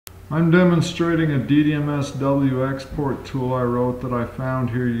I'm demonstrating a DDMSW export tool I wrote that I found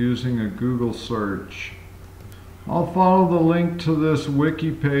here using a Google search. I'll follow the link to this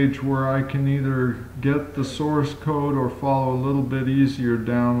wiki page where I can either get the source code or follow a little bit easier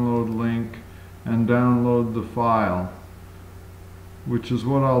download link and download the file, which is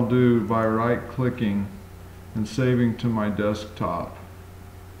what I'll do by right-clicking and saving to my desktop.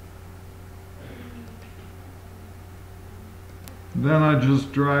 Then I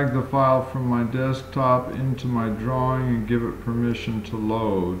just drag the file from my desktop into my drawing and give it permission to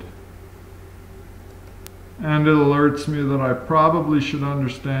load. And it alerts me that I probably should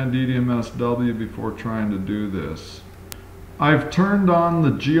understand DDMSW before trying to do this. I've turned on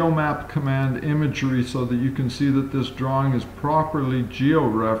the geomap command imagery so that you can see that this drawing is properly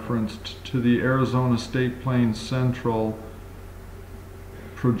geo-referenced to the Arizona State Plains Central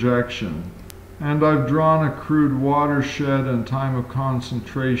projection. And I've drawn a crude watershed and time of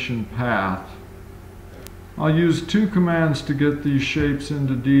concentration path. I'll use two commands to get these shapes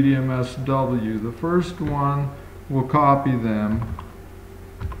into DDMSW. The first one will copy them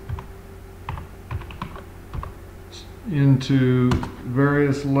into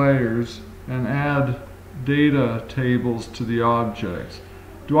various layers and add data tables to the objects.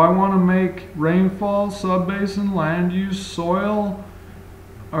 Do I want to make rainfall, subbasin, land use, soil,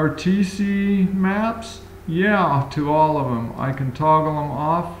 or TC maps? Yeah, to all of them. I can toggle them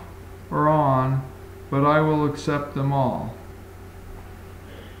off or on, but I will accept them all.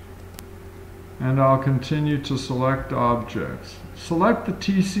 And I'll continue to select objects. Select the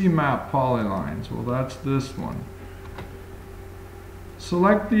TC map polylines. Well, that's this one.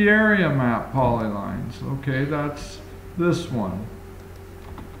 Select the area map polylines. Okay, that's this one.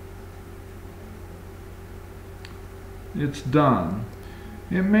 It's done.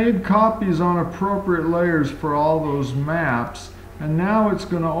 It made copies on appropriate layers for all those maps, and now it's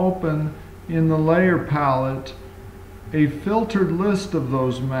going to open in the layer palette a filtered list of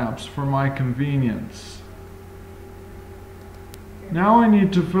those maps for my convenience. Now I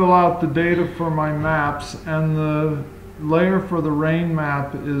need to fill out the data for my maps, and the layer for the rain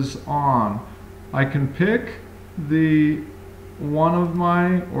map is on. I can pick the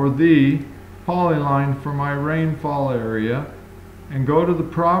polyline for my rainfall area and go to the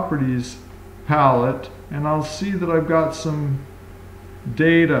properties palette, and I'll see that I've got some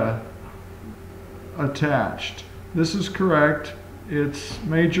data attached. This is correct. It's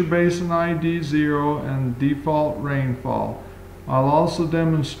major basin ID 0 and default rainfall. I'll also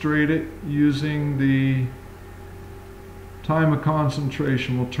demonstrate it using the time of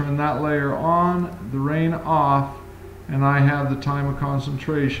concentration. We'll turn that layer on, the rain off, and I have the time of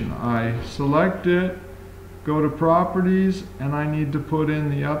concentration. I select it, go to properties, and I need to put in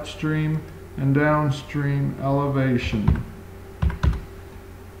the upstream and downstream elevation.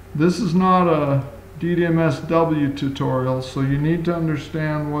 This is not a DDMSW tutorial, so you need to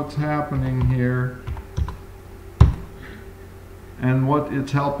understand what's happening here and what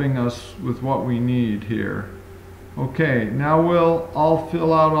it's helping us with what we need here. Okay, now I'll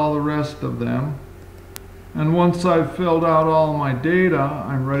fill out all the rest of them. And once I've filled out all my data,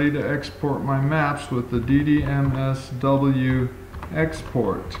 I'm ready to export my maps with the DDMSW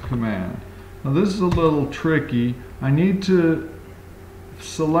export command. Now this is a little tricky. I need to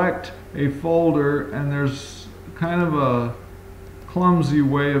select a folder, and there's kind of a clumsy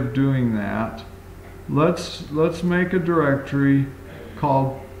way of doing that. Let's make a directory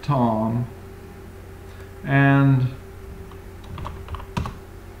called Tom, and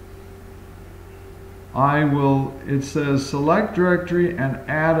it says select directory and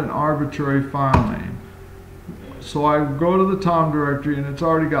add an arbitrary file name. So I go to the Tom directory, and it's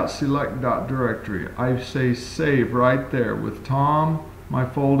already got select.directory. I say save right there with Tom, my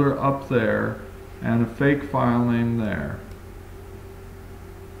folder up there, and a fake file name there.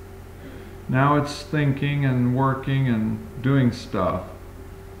 Now it's thinking and working and doing stuff.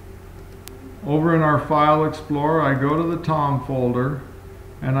 Over in our File Explorer, I go to the Tom folder,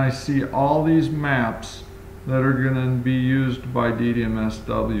 and I see all these maps that are going to be used by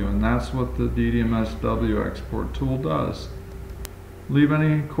DDMSW, and that's what the DDMSW export tool does. Leave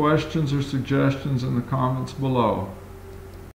any questions or suggestions in the comments below.